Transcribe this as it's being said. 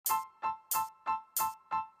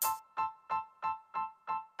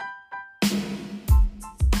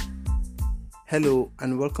Hello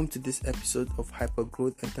and welcome to this episode of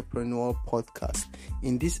Hypergrowth Entrepreneur Podcast.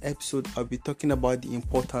 In this episode, I'll be talking about the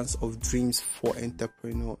importance of dreams for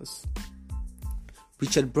entrepreneurs.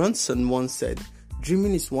 Richard Branson once said,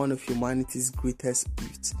 "Dreaming is one of humanity's greatest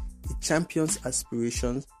gifts. It champions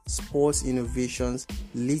aspirations, spurs innovations,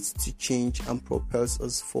 leads to change, and propels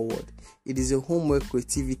us forward. It is a home where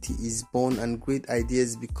creativity is born and great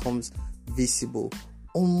ideas becomes visible,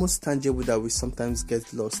 almost tangible that we sometimes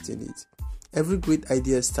get lost in it." Every great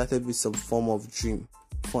idea started with some form of dream.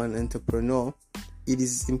 For an entrepreneur, it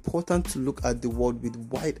is important to look at the world with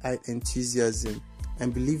wide-eyed enthusiasm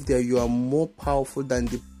and believe that you are more powerful than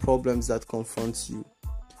the problems that confront you.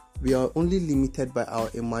 We are only limited by our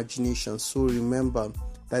imagination, so remember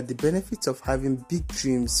that the benefits of having big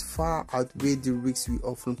dreams far outweigh the risks we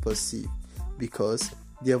often perceive, because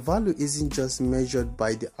their value isn't just measured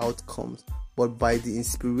by the outcomes, but by the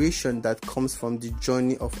inspiration that comes from the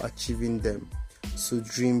journey of achieving them. So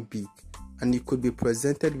dream big, and you could be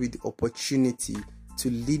presented with the opportunity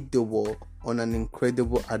to lead the world on an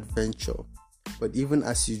incredible adventure. But even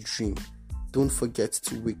as you dream, don't forget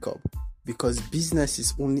to wake up, because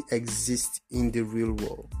businesses only exist in the real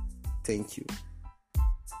world. Thank you.